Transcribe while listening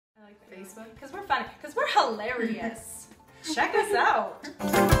Facebook. Because we're funny. Because we're hilarious. Check us out.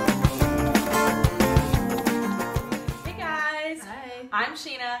 Hey guys. Hi. I'm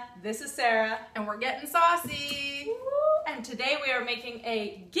Sheena. This is Sarah. And we're getting saucy. Woo. And today we are making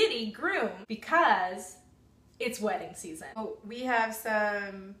a Giddy Groom because it's wedding season. Oh, we have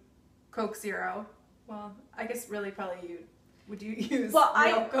some Coke Zero. Well, I guess really probably would you use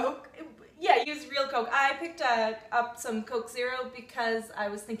real Coke? Yeah, use real Coke. I picked up some Coke Zero because I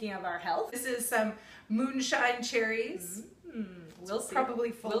was thinking of our health. This is some Moonshine Cherries. We'll see. Probably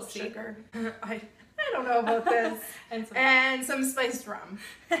full of sugar. I don't know about this. and some spiced rum.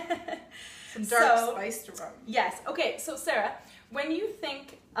 Some dark spiced rum. Yes. Okay, so Sarah, when you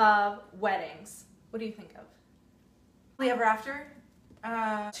think of weddings, what do you think of? Happily ever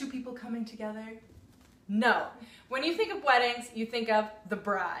after? Two people coming together. No. When you think of weddings, you think of the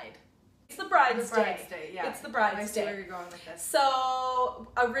bride. It's the bride's day. Yeah. It's the bride's day. I see where you're going with this. So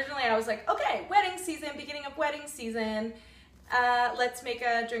originally I was like, okay, wedding season, beginning of wedding season. Let's make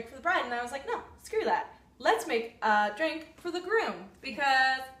a drink for the bride. And I was like, no, screw that. Let's make a drink for the groom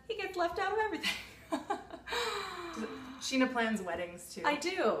because he gets left out of everything. Sheena plans weddings too. I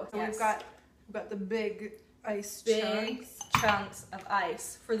do. So yes. we've got the big ice chunks of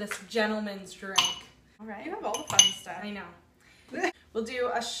ice for this gentleman's drink. All right. You have all the fun stuff. I know. We'll do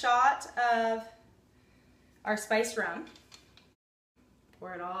a shot of our spiced rum.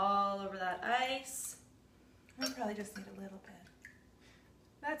 Pour it all over that ice. I probably just need a little bit.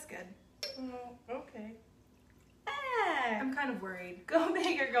 That's good. Oh, okay. Ah, I'm kind of worried. go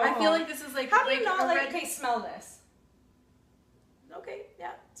big or go I home. feel like this is like How do you like not a like? red... Okay, smell this. Okay,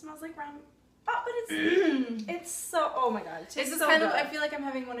 yeah, it smells like rum. Oh, but it's it's so. Oh my god, it tastes This is so kind good. of. I feel like I'm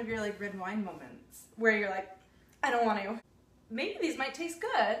having one of your like red wine moments. Where you're like, I don't want to. Maybe these might taste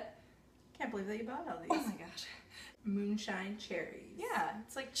good. Can't believe that you bought all these. Oh my gosh. Moonshine cherries. Yeah,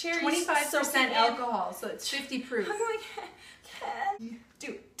 it's like cherries. 25% alcohol, so it's 50 proof. I'm like,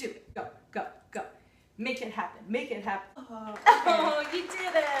 do it, go. Make it happen, Oh, okay. Oh, you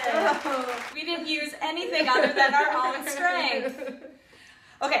did it. Oh. We didn't use anything other than our own strength.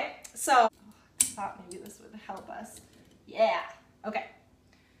 Okay, so I thought maybe this would help us. Yeah, okay.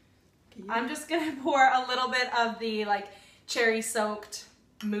 I'm just gonna pour a little bit of the like cherry soaked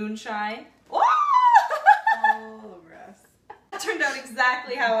moonshine. All over us. That turned out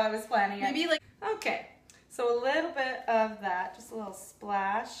exactly how I was planning it. Maybe like Okay, so a little bit of that, just a little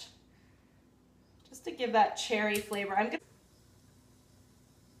splash, just to give that cherry flavor.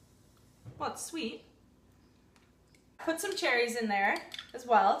 Well, it's sweet. Put some cherries in there as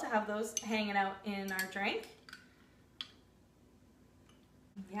well to have those hanging out in our drink.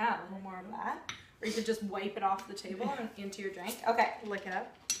 Yeah, a little more of that. Or you could just wipe it off the table and into your drink. Okay, lick it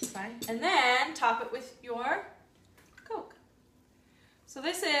up. It's fine. and then top it with your Coke. So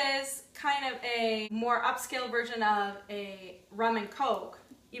this is kind of a more upscale version of a rum and Coke.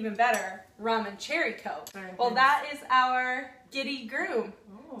 Even better, rum and cherry Coke. Very Well, nice. that is our Giddy Groom.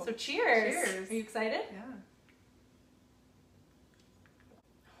 Oh, So cheers. cheers. Are you excited? Yeah.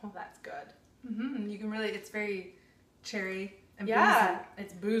 Oh, that's good. You can really, it's very cherry and Yeah,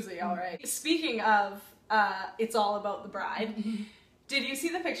 it's boozy, all right. Speaking of, it's all about the bride. Did you see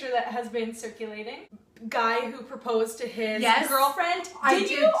the picture that has been circulating? Guy who proposed to his girlfriend. Did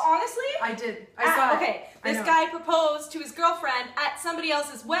you? Honestly? I did. I saw it. Okay, this guy proposed to his girlfriend at somebody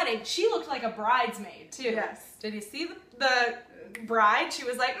else's wedding. She looked like a bridesmaid too. Yes. Did you see the bride? She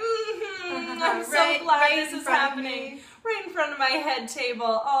was like, I'm so Right- glad right this in is front of happening. me. Right in front of my head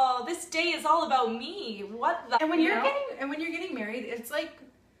table. Oh, this day is all about me. What the? And when you you're know? getting married, it's like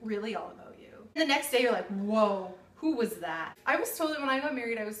really all about you. And the next day you're like, whoa, who was that? I was totally, when I got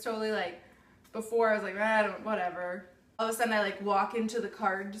married, I was totally like, before I was like, I don't, whatever. All of a sudden I like walk into the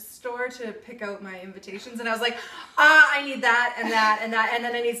card store to pick out my invitations and I was like, I need that and that and that and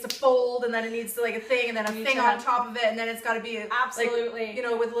then it needs to fold and then it needs to like a thing and then a thing on top of it and then it's got to be absolutely, like, you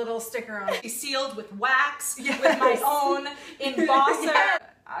know, with a little sticker on it. Sealed with wax, Yes. with my own embosser.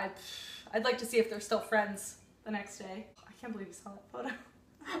 Yeah. I'd like to see if they're still friends the next day. I can't believe you saw that photo.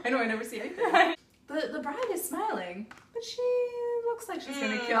 I know, I never see anything. The bride is smiling, but she looks like she's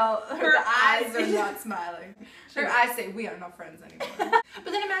gonna kill. Her eyes are not smiling. Her eyes say, we are not friends anymore. But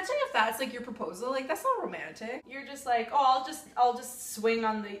then imagine if that's like your proposal, like that's not romantic. You're just like, oh, I'll just swing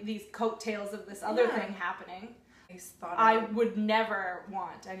on these coattails of this other thing happening. I would never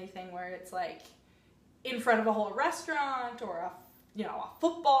want anything where it's like in front of a whole restaurant or a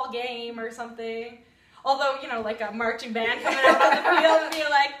football game or something. Although, like a marching band coming out on the field and being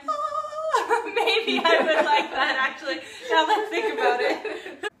like, oh, maybe I would like that actually, now that I think about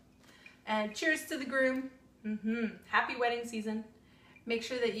it. And cheers to the groom. Happy wedding season. Make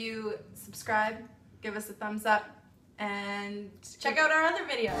sure that you subscribe, give us a thumbs up, and check out our other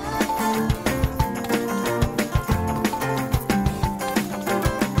videos.